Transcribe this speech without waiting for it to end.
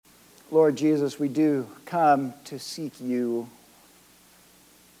Lord Jesus, we do come to seek you.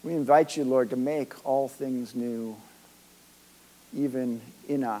 We invite you, Lord, to make all things new, even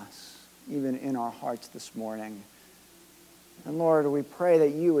in us, even in our hearts this morning. And Lord, we pray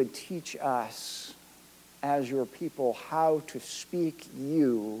that you would teach us as your people how to speak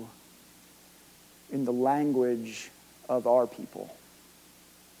you in the language of our people,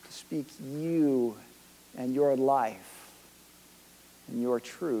 to speak you and your life and your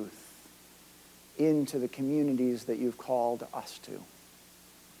truth into the communities that you've called us to.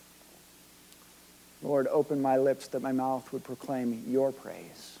 Lord, open my lips that my mouth would proclaim your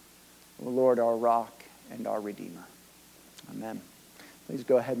praise. O Lord, our rock and our Redeemer. Amen. Please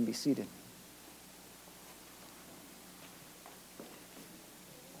go ahead and be seated.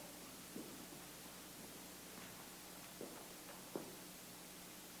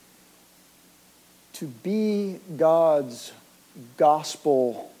 To be God's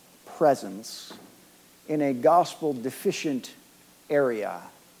gospel presence in a gospel deficient area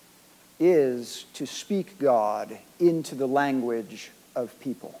is to speak God into the language of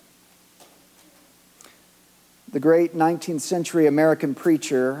people. The great 19th century American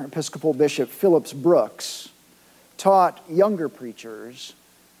preacher, Episcopal Bishop Phillips Brooks, taught younger preachers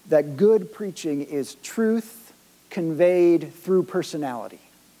that good preaching is truth conveyed through personality.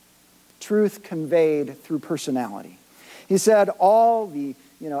 Truth conveyed through personality. He said all the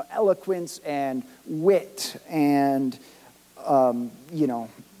eloquence and wit and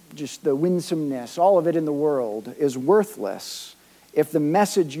just the winsomeness, all of it in the world is worthless if the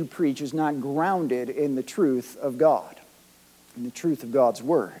message you preach is not grounded in the truth of God, in the truth of God's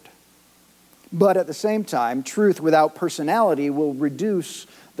word. But at the same time, truth without personality will reduce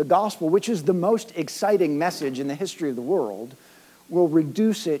the gospel, which is the most exciting message in the history of the world, will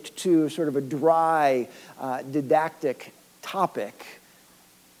reduce it to sort of a dry, didactic topic,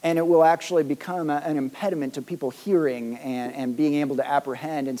 and it will actually become an impediment to people hearing and being able to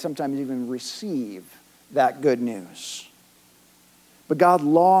apprehend and sometimes even receive that good news. But God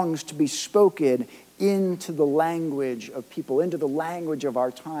longs to be spoken into the language of people, into the language of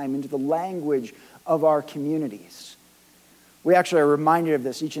our time, into the language of our communities. We actually are reminded of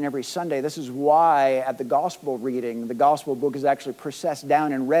this each and every Sunday. This is why at the gospel reading, the gospel book is actually processed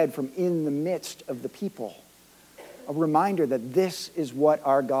down and read from in the midst of the people. A reminder that this is what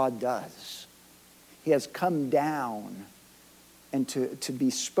our God does. He has come down and to be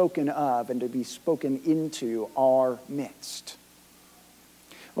spoken of and to be spoken into our midst.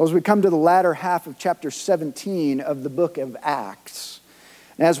 Well, as we come to the latter half of chapter 17 of the book of Acts,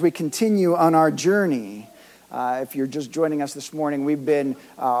 and as we continue on our journey, if you're just joining us this morning, we've been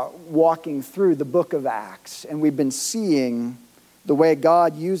walking through the book of Acts, and we've been seeing the way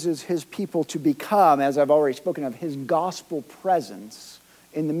God uses his people to become, as I've already spoken of, his gospel presence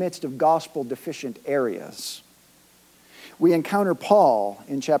in the midst of gospel deficient areas. We encounter Paul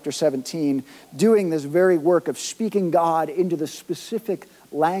in chapter 17 doing this very work of speaking God into the specific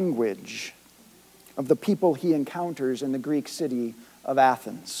language of the people he encounters in the Greek city of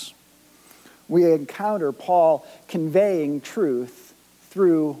Athens. We encounter Paul conveying truth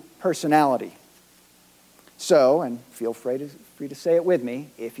through personality. So, and feel free to say it with me,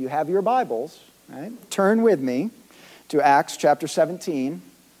 if you have your Bibles, right, turn with me to Acts chapter 17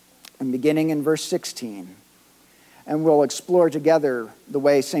 and beginning in verse 16. And we'll explore together the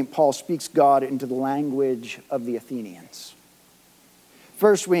way St. Paul speaks God into the language of the Athenians.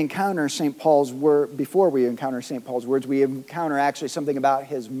 First, we encounter St. Paul's word. Before we encounter St. Paul's words, we encounter actually something about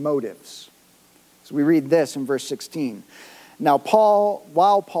his motives. So we read this in verse 16. Now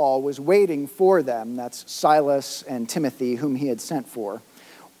while Paul was waiting for them, that's Silas and Timothy, whom he had sent for.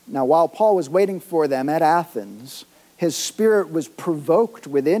 Now while Paul was waiting for them at Athens, his spirit was provoked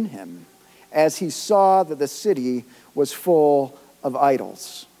within him as he saw that the city was full of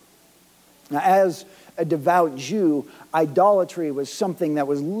idols. Now, as a devout Jew, idolatry was something that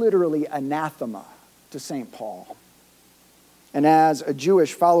was literally anathema to St. Paul. And as a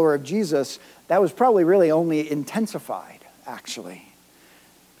Jewish follower of Jesus, that was probably really only intensified, actually.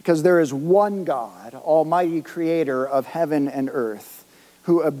 Because there is one God, almighty creator of heaven and earth,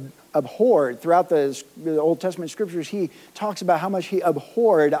 who abhorred, throughout the Old Testament scriptures, he talks about how much he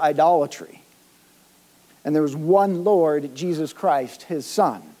abhorred idolatry. And there was one Lord, Jesus Christ, his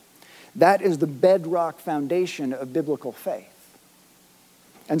Son. That is the bedrock foundation of biblical faith.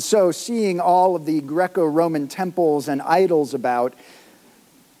 And so, seeing all of the Greco-Roman temples and idols about,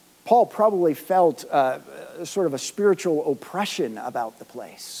 Paul probably felt sort of a spiritual oppression about the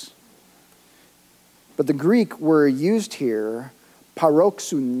place. But the Greek word used here,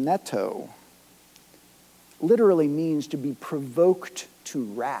 paroxuneto, literally means to be provoked to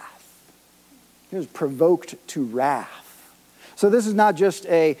wrath. He was provoked to wrath. So this is not just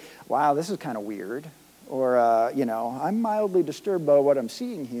a, wow, this is kind of weird, or, I'm mildly disturbed by what I'm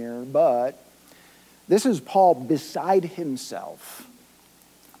seeing here, but this is Paul beside himself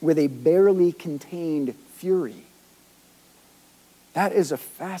with a barely contained fury. That is a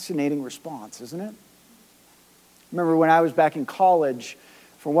fascinating response, isn't it? Remember when I was back in college,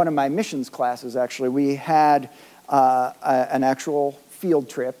 for one of my missions classes, actually, we had an actual field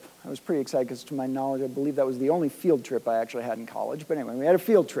trip. I was pretty excited because, to my knowledge, I believe that was the only field trip I actually had in college. But anyway, we had a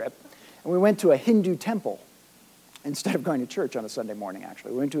field trip, and we went to a Hindu temple instead of going to church on a Sunday morning,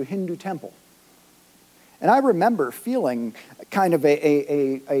 actually. We went to a Hindu temple. And I remember feeling kind of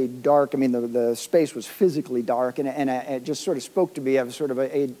a dark, the space was physically dark, and it just sort of spoke to me of sort of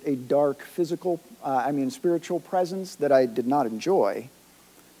a dark physical, spiritual presence that I did not enjoy.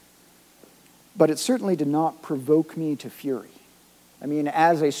 But it certainly did not provoke me to fury.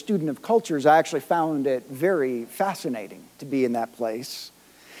 As a student of cultures, I actually found it very fascinating to be in that place.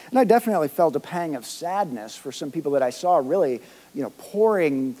 And I definitely felt a pang of sadness for some people that I saw really,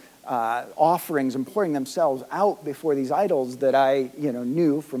 pouring offerings and pouring themselves out before these idols that I,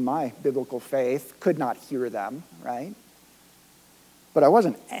 knew from my biblical faith could not hear them, right? But I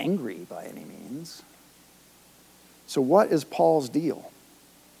wasn't angry by any means. So what is Paul's deal?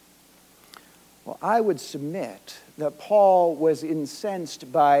 Well, I would submit that Paul was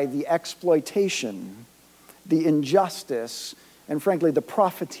incensed by the exploitation, the injustice, and frankly, the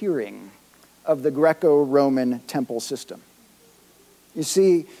profiteering of the Greco-Roman temple system. You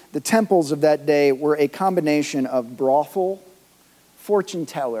see, the temples of that day were a combination of brothel, fortune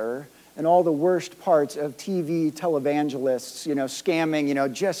teller, and all the worst parts of TV televangelists,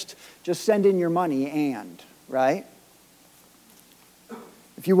 scamming, just send in your money right?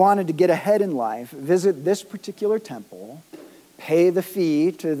 If you wanted to get ahead in life, visit this particular temple, pay the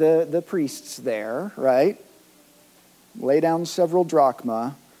fee to the priests there, right? Lay down several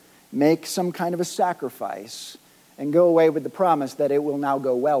drachma, make some kind of a sacrifice, and go away with the promise that it will now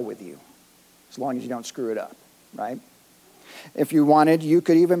go well with you, as long as you don't screw it up, right? If you wanted, you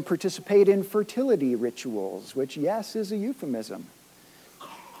could even participate in fertility rituals, which, yes, is a euphemism.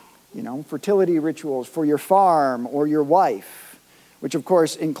 Fertility rituals for your farm or your wife, which of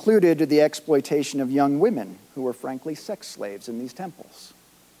course included the exploitation of young women who were frankly sex slaves in these temples.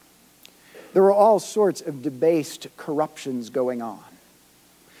 There were all sorts of debased corruptions going on.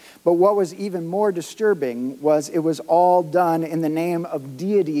 But what was even more disturbing was it was all done in the name of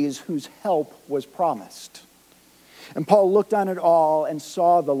deities whose help was promised. And Paul looked on it all and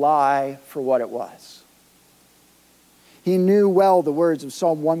saw the lie for what it was. He knew well the words of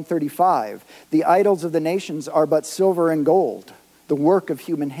Psalm 135. The idols of the nations are but silver and gold, the work of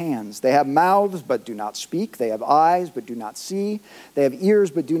human hands. They have mouths, but do not speak. They have eyes, but do not see. They have ears,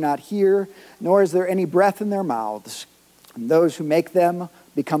 but do not hear. Nor is there any breath in their mouths. And those who make them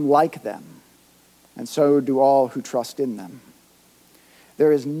become like them. And so do all who trust in them.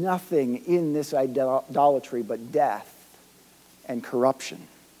 There is nothing in this idolatry but death and corruption.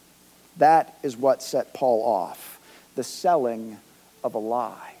 That is what set Paul off. The selling of a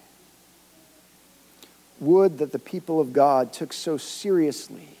lie. Would that the people of God took so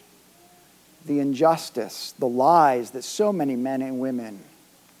seriously the injustice, the lies that so many men and women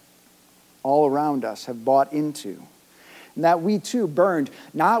all around us have bought into. And that we too burned,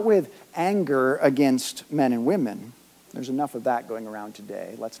 not with anger against men and women. There's enough of that going around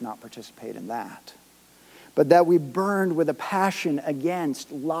today. Let's not participate in that. But that we burned with a passion against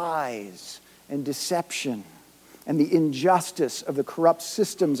lies and deception and the injustice of the corrupt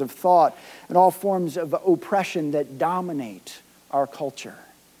systems of thought and all forms of oppression that dominate our culture.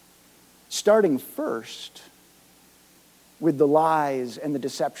 Starting first with the lies and the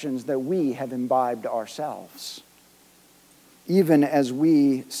deceptions that we have imbibed ourselves. Even as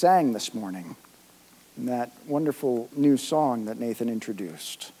we sang this morning in that wonderful new song that Nathan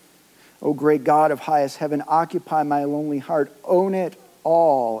introduced. O great God of highest heaven, occupy my lonely heart, own it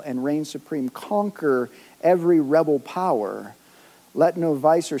all and reign supreme, conquer every rebel power. Let no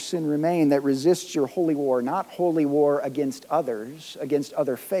vice or sin remain that resists your holy war, not holy war against others, against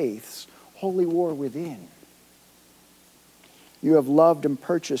other faiths, holy war within. You have loved and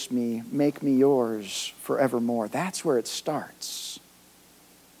purchased me, make me yours forevermore. That's where it starts.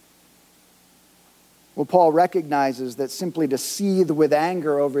 Well, Paul recognizes that simply to seethe with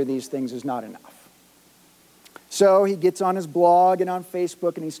anger over these things is not enough. So he gets on his blog and on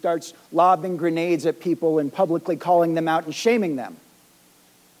Facebook and he starts lobbing grenades at people and publicly calling them out and shaming them.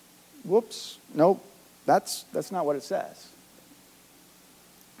 Whoops, nope, that's not what it says.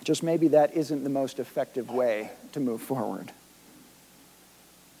 Just maybe that isn't the most effective way to move forward.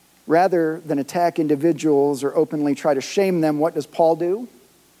 Rather than attack individuals or openly try to shame them, what does Paul do?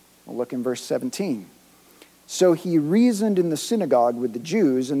 Well, look in verse 17. So he reasoned in the synagogue with the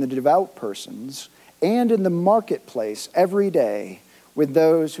Jews and the devout persons, and in the marketplace every day with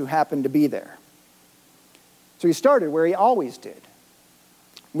those who happened to be there. So he started where he always did,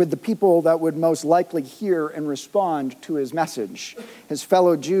 with the people that would most likely hear and respond to his message, his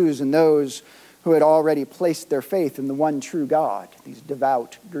fellow Jews and those who had already placed their faith in the one true God, these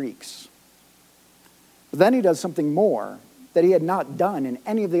devout Greeks. But then he does something more that he had not done in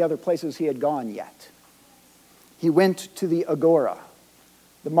any of the other places he had gone yet. He went to the agora,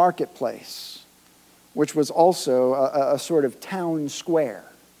 the marketplace, which was also a sort of town square.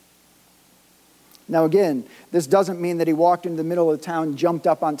 Now again, this doesn't mean that he walked into the middle of the town, jumped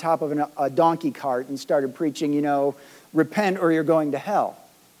up on top of a donkey cart and started preaching, repent or you're going to hell.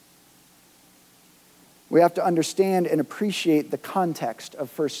 We have to understand and appreciate the context of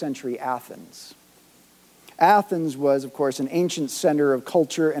first century Athens. Athens was, of course, an ancient center of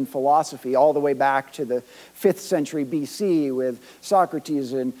culture and philosophy all the way back to the 5th century BC with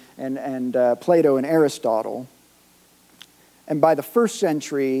Socrates and Plato and Aristotle. And by the 1st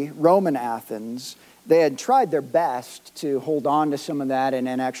century Roman Athens, they had tried their best to hold on to some of that and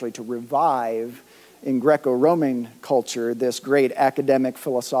actually to revive in Greco-Roman culture this great academic,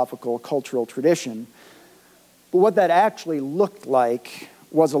 philosophical, cultural tradition. But what that actually looked like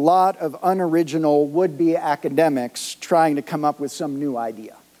was a lot of unoriginal would-be academics trying to come up with some new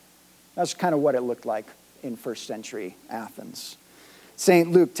idea. That's kind of what it looked like in 1st century Athens. St.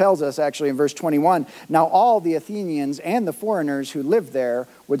 Luke tells us actually in verse 21, now all the Athenians and the foreigners who lived there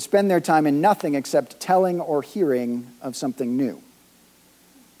would spend their time in nothing except telling or hearing of something new.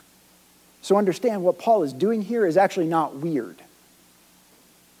 So understand what Paul is doing here is actually not weird.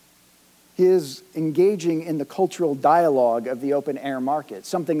 He is engaging in the cultural dialogue of the open-air market,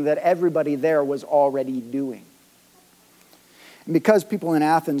 something that everybody there was already doing. And because people in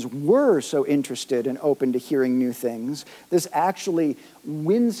Athens were so interested and open to hearing new things, this actually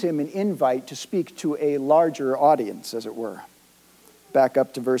wins him an invite to speak to a larger audience, as it were. Back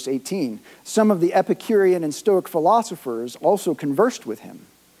up to verse 18. Some of the Epicurean and Stoic philosophers also conversed with him,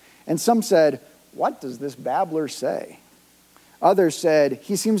 and some said, "What does this babbler say?" Others said,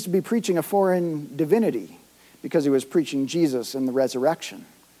 he seems to be preaching a foreign divinity because he was preaching Jesus and the resurrection.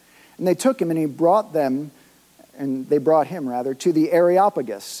 And they took him and they brought him to the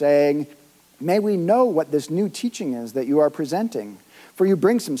Areopagus, saying, may we know what this new teaching is that you are presenting? For you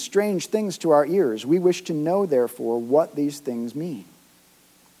bring some strange things to our ears. We wish to know, therefore, what these things mean.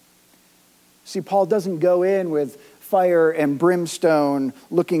 See, Paul doesn't go in with fire and brimstone,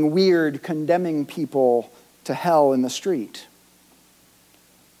 looking weird, condemning people to hell in the street.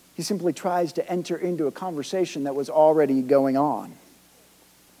 He simply tries to enter into a conversation that was already going on.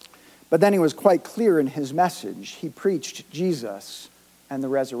 But then he was quite clear in his message. He preached Jesus and the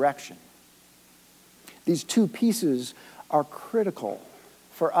resurrection. These two pieces are critical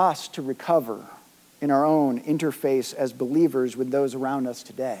for us to recover in our own interface as believers with those around us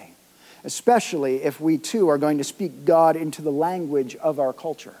today, especially if we too are going to speak God into the language of our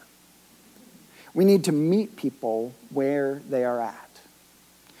culture. We need to meet people where they are at.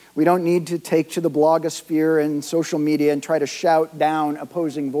 We don't need to take to the blogosphere and social media and try to shout down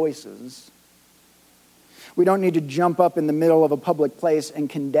opposing voices. We don't need to jump up in the middle of a public place and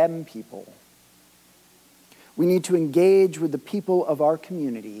condemn people. We need to engage with the people of our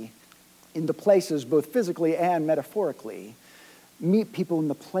community in the places, both physically and metaphorically. Meet people in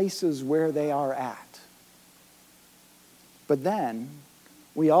the places where they are at. But then,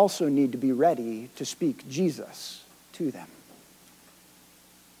 we also need to be ready to speak Jesus to them.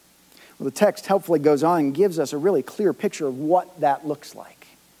 Well, the text helpfully goes on and gives us a really clear picture of what that looks like.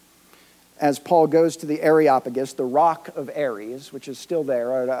 As Paul goes to the Areopagus, the rock of Ares, which is still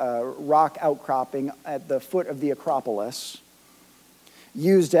there, a rock outcropping at the foot of the Acropolis,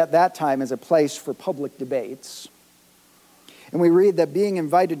 used at that time as a place for public debates. And we read that being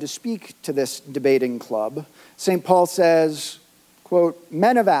invited to speak to this debating club, St. Paul says, quote,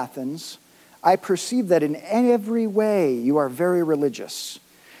 men of Athens, I perceive that in every way you are very religious.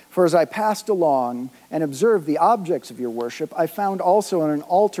 For as I passed along and observed the objects of your worship, I found also on an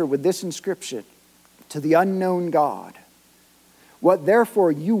altar with this inscription, to the unknown God. What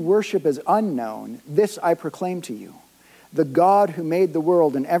therefore you worship as unknown, this I proclaim to you. The God who made the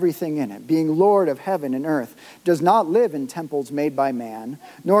world and everything in it, being Lord of heaven and earth, does not live in temples made by man,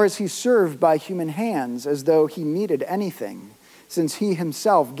 nor is he served by human hands as though he needed anything, since he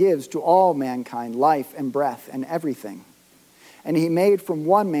himself gives to all mankind life and breath and everything. And he made from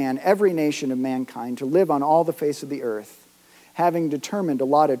one man every nation of mankind to live on all the face of the earth, having determined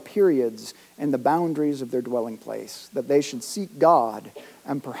allotted periods and the boundaries of their dwelling place, that they should seek God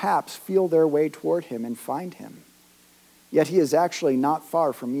and perhaps feel their way toward him and find him. Yet he is actually not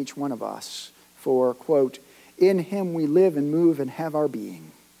far from each one of us, for, quote, in him we live and move and have our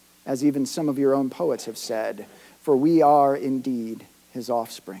being, as even some of your own poets have said, for we are indeed his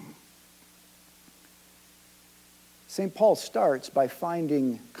offspring. St. Paul starts by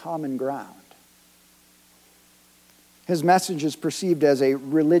finding common ground. His message is perceived as a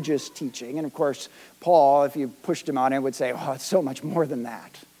religious teaching. And of course, Paul, if you pushed him on it, would say, oh, it's so much more than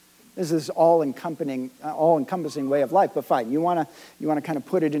that. This is all-encompassing way of life. But fine, you want to kind of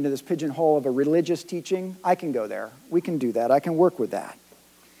put it into this pigeonhole of a religious teaching? I can go there. We can do that. I can work with that.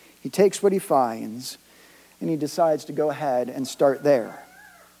 He takes what he finds, and he decides to go ahead and start there.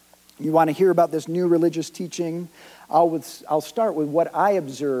 You want to hear about this new religious teaching? I'll start with what I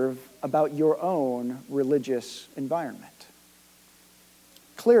observe about your own religious environment.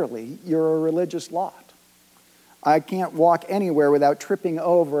 Clearly, you're a religious lot. I can't walk anywhere without tripping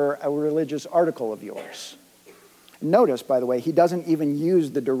over a religious article of yours. Notice, by the way, he doesn't even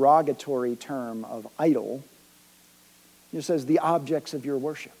use the derogatory term of idol. He just says the objects of your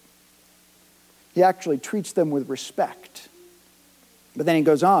worship. He actually treats them with respect. But then he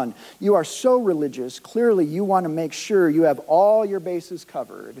goes on, you are so religious, clearly you want to make sure you have all your bases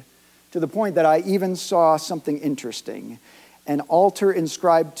covered, to the point that I even saw something interesting, an altar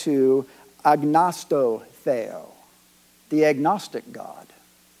inscribed to Agnosto Theo, the agnostic God,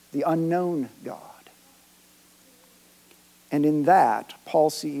 the unknown God. And in that, Paul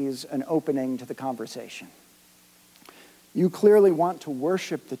sees an opening to the conversation. You clearly want to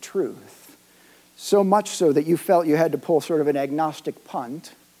worship the truth, so much so that you felt you had to pull sort of an agnostic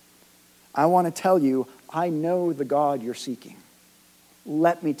punt. I want to tell you, I know the God you're seeking.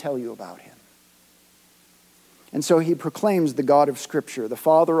 Let me tell you about him. And so he proclaims the God of Scripture, the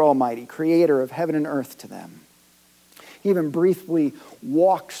Father Almighty, creator of heaven and earth to them. He even briefly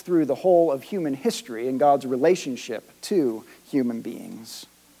walks through the whole of human history and God's relationship to human beings.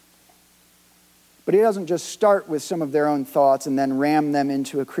 But he doesn't just start with some of their own thoughts and then ram them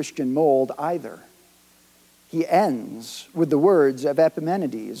into a Christian mold either. He ends with the words of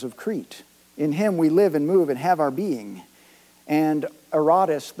Epimenides of Crete. In him we live and move and have our being. And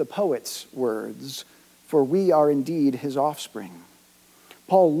Aratus the poet's words, for we are indeed his offspring.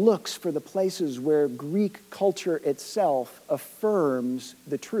 Paul looks for the places where Greek culture itself affirms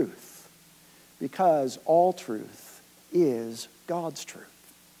the truth, because all truth is God's truth,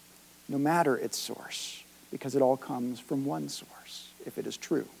 no matter its source, because it all comes from one source, if it is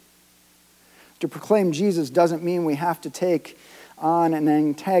true. To proclaim Jesus doesn't mean we have to take on an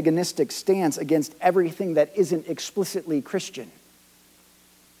antagonistic stance against everything that isn't explicitly Christian.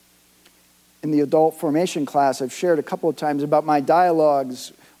 In the adult formation class, I've shared a couple of times about my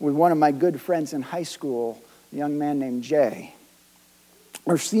dialogues with one of my good friends in high school, a young man named Jay.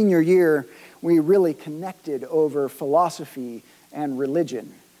 Our senior year, we really connected over philosophy and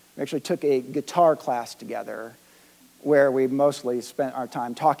religion. We actually took a guitar class together where we mostly spent our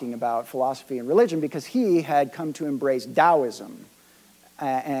time talking about philosophy and religion because he had come to embrace Taoism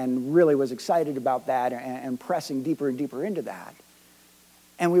and really was excited about that and pressing deeper and deeper into that.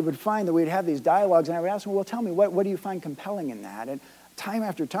 And we would find that we'd have these dialogues, and I would ask him, well, tell me, what do you find compelling in that? And time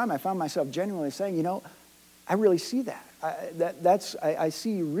after time, I found myself genuinely saying, I really see that. I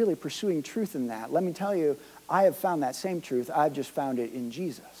see you really pursuing truth in that. Let me tell you, I have found that same truth. I've just found it in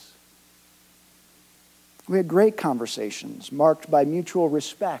Jesus. We had great conversations marked by mutual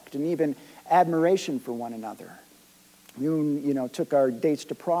respect and even admiration for one another. We, took our dates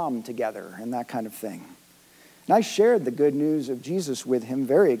to prom together and that kind of thing. And I shared the good news of Jesus with him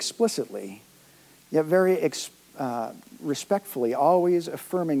very explicitly, yet very respectfully, always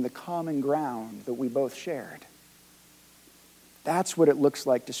affirming the common ground that we both shared. That's what it looks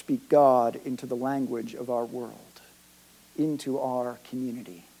like to speak God into the language of our world, into our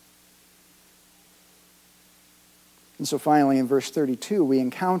community. And so finally, in verse 32, we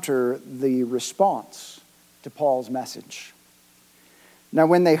encounter the response to Paul's message. Now,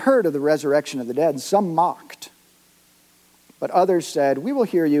 when they heard of the resurrection of the dead, some mocked. But others said, we will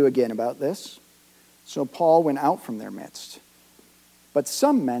hear you again about this. So Paul went out from their midst. But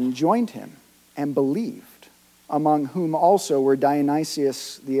some men joined him and believed, among whom also were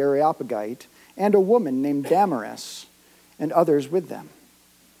Dionysius the Areopagite and a woman named Damaris, and others with them.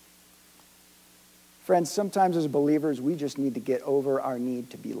 Friends, sometimes as believers, we just need to get over our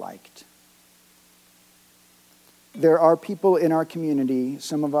need to be liked. There are people in our community,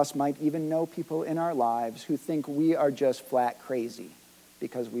 some of us might even know people in our lives, who think we are just flat crazy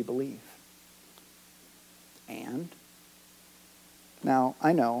because we believe. And Now,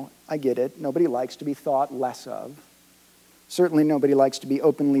 I know, I get it. Nobody likes to be thought less of. Certainly nobody likes to be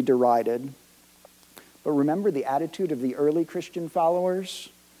openly derided. But remember the attitude of the early Christian followers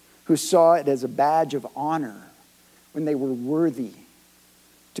who saw it as a badge of honor when they were worthy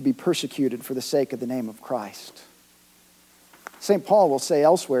to be persecuted for the sake of the name of Christ. St. Paul will say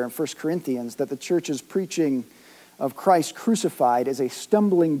elsewhere in 1 Corinthians that the church's preaching of Christ crucified is a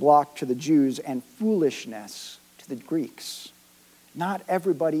stumbling block to the Jews and foolishness to the Greeks. Not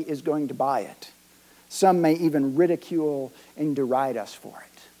everybody is going to buy it. Some may even ridicule and deride us for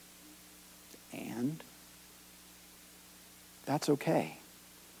it. And that's okay.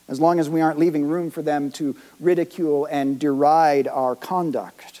 As long as we aren't leaving room for them to ridicule and deride our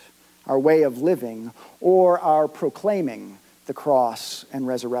conduct, our way of living, or our proclaiming the cross and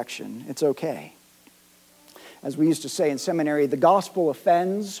resurrection, it's okay. As we used to say in seminary, the gospel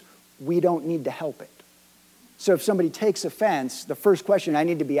offends, we don't need to help it. So if somebody takes offense, the first question I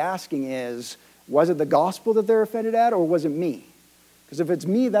need to be asking is, was it the gospel that they're offended at, or was it me? Because if it's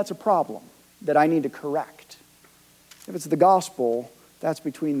me, that's a problem that I need to correct. If it's the gospel, that's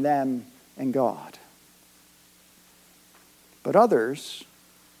between them and God. But others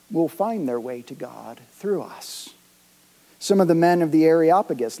will find their way to God through us. Some of the men of the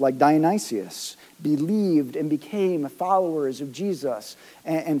Areopagus, like Dionysius, believed and became followers of Jesus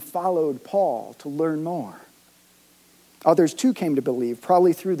and followed Paul to learn more. Others too came to believe,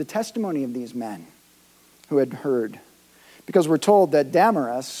 probably through the testimony of these men who had heard. Because we're told that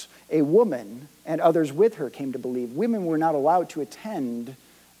Damaris, a woman, and others with her came to believe. Women were not allowed to attend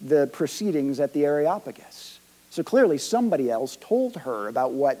the proceedings at the Areopagus. So clearly somebody else told her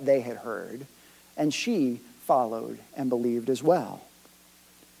about what they had heard, and she followed and believed as well.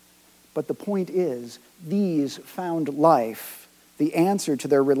 But the point is, these found life, the answer to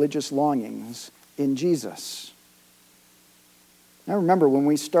their religious longings, in Jesus. I remember when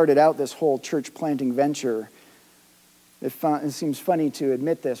we started out this whole church planting venture, it seems funny to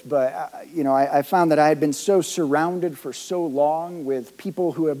admit this, but I found that I had been so surrounded for so long with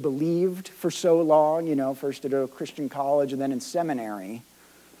people who have believed for so long, first at a Christian college and then in seminary,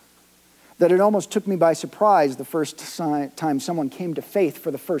 that it almost took me by surprise the first time someone came to faith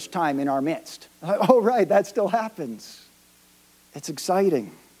for the first time in our midst. Like, oh, right, that still happens. It's exciting.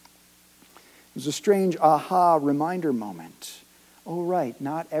 It was a strange aha reminder moment. Oh, right,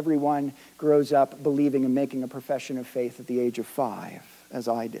 not everyone grows up believing and making a profession of faith at the age of 5, as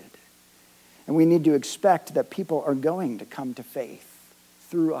I did. And we need to expect that people are going to come to faith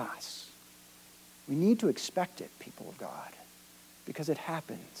through us. We need to expect it, people of God, because it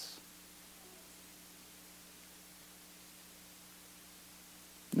happens.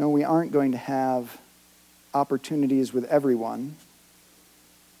 No, we aren't going to have opportunities with everyone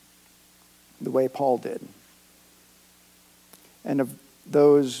the way Paul did. And of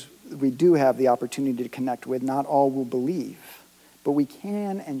those we do have the opportunity to connect with, not all will believe. But we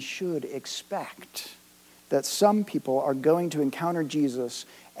can and should expect that some people are going to encounter Jesus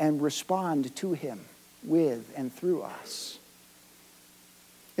and respond to him with and through us.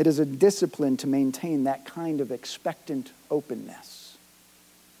 It is a discipline to maintain that kind of expectant openness.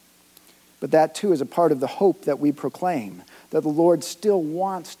 But that too is a part of the hope that we proclaim, that the Lord still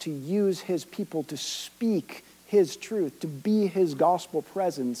wants to use his people to speak his truth, to be his gospel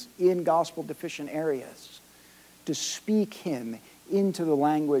presence in gospel deficient areas, to speak him into the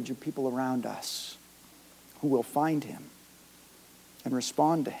language of people around us who will find him and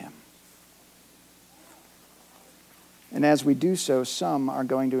respond to him. And as we do so, some are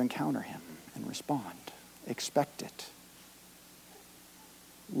going to encounter him and respond. Expect it.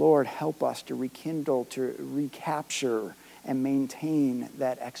 Lord, help us to rekindle, to recapture, and maintain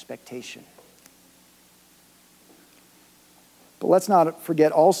that expectation. But let's not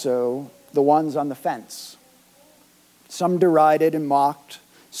forget also the ones on the fence. Some derided and mocked,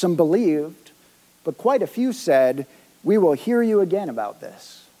 some believed, but quite a few said, "We will hear you again about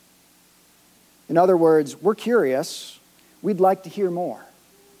this." In other words, we're curious, we'd like to hear more.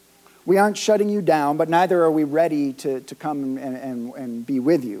 We aren't shutting you down, but neither are we ready to come and be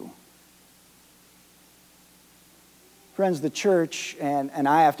with you. Friends, the church, and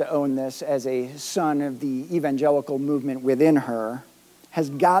I have to own this as a son of the evangelical movement within her, has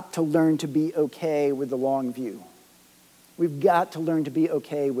got to learn to be okay with the long view. We've got to learn to be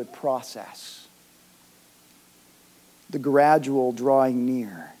okay with process. The gradual drawing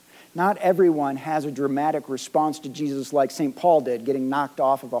near. Not everyone has a dramatic response to Jesus like St. Paul did, getting knocked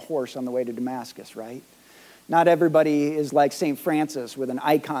off of a horse on the way to Damascus, right? Not everybody is like St. Francis with an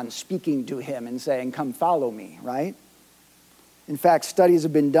icon speaking to him and saying, "Come follow me," right? In fact, studies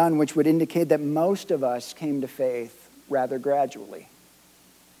have been done which would indicate that most of us came to faith rather gradually.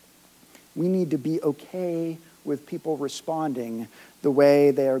 We need to be okay with people responding the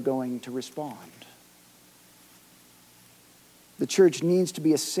way they are going to respond. The church needs to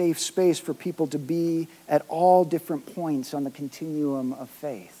be a safe space for people to be at all different points on the continuum of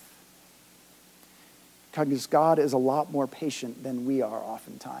faith. Because God is a lot more patient than we are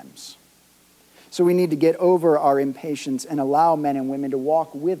oftentimes. So we need to get over our impatience and allow men and women to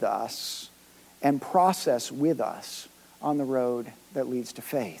walk with us and process with us on the road that leads to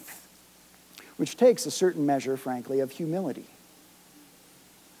faith, which takes a certain measure, frankly, of humility.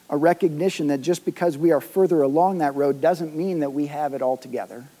 A recognition that just because we are further along that road doesn't mean that we have it all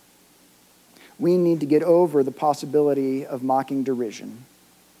together. We need to get over the possibility of mocking derision.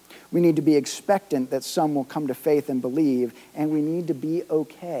 We need to be expectant that some will come to faith and believe, and we need to be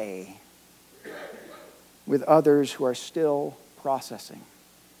okay with others who are still processing,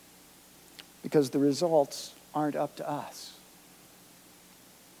 because the results aren't up to us.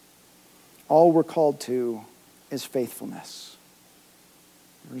 All we're called to is faithfulness.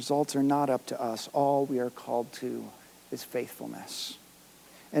 The results are not up to us. All we are called to is faithfulness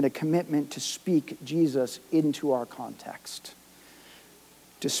and a commitment to speak Jesus into our context,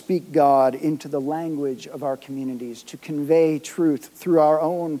 to speak God into the language of our communities, to convey truth through our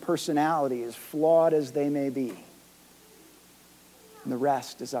own personalities, flawed as they may be. And the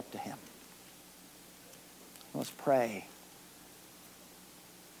rest is up to Him. Let's pray.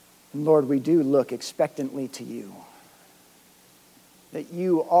 And Lord, we do look expectantly to You, that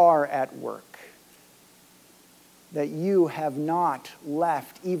You are at work, that You have not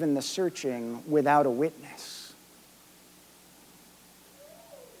left even the searching without a witness,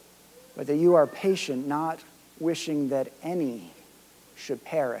 but that You are patient, not wishing that any should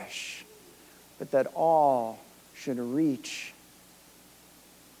perish, but that all should reach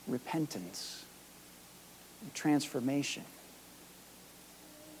repentance and transformation.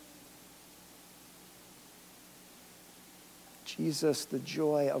 Jesus, the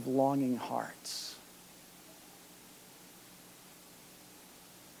joy of longing hearts.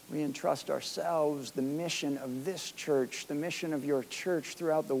 We entrust ourselves, the mission of this church, the mission of Your church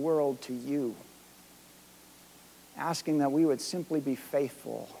throughout the world, to You, asking that we would simply be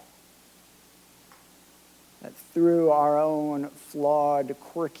faithful, that through our own flawed,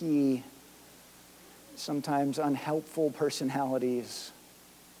 quirky, sometimes unhelpful personalities,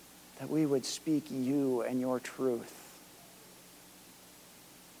 that we would speak You and Your truth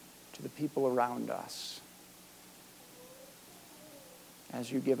to the people around us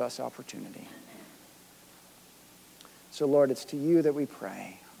as You give us opportunity. So, Lord, it's to You that we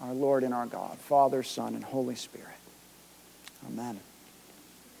pray, our Lord and our God, Father, Son, and Holy Spirit. Amen.